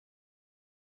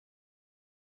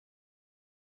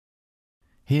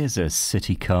Here's a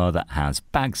city car that has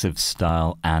bags of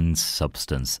style and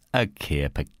substance, a Kia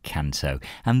Picanto.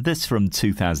 And this from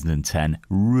 2010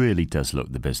 really does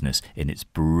look the business in its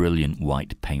brilliant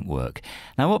white paintwork.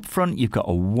 Now up front you've got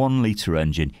a 1 litre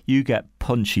engine. You get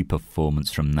punchy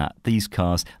performance from that. These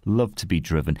cars love to be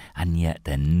driven and yet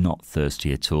they're not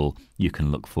thirsty at all. You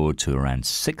can look forward to around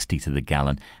 60 to the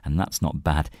gallon and that's not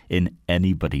bad in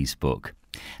anybody's book.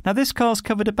 Now this car's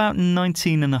covered about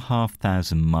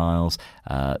 19,500 miles,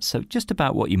 so just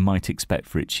about what you might expect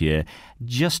for its year,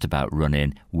 just about run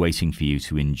in, waiting for you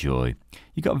to enjoy.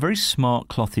 You've got a very smart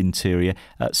cloth interior,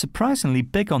 surprisingly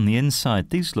big on the inside.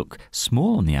 These look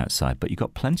small on the outside, but you've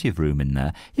got plenty of room in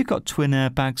there. You've got twin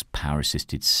airbags,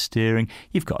 power-assisted steering,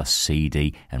 you've got a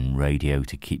CD and radio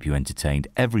to keep you entertained.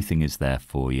 Everything is there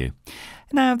for you.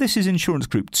 Now this is Insurance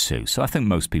Group 2, so I think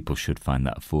most people should find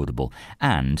that affordable.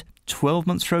 And 12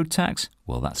 months road tax?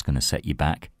 Well, that's going to set you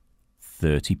back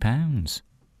 £30.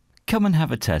 Come and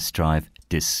have a test drive.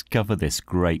 Discover this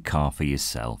great car for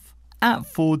yourself at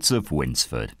Fords of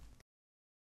Winsford.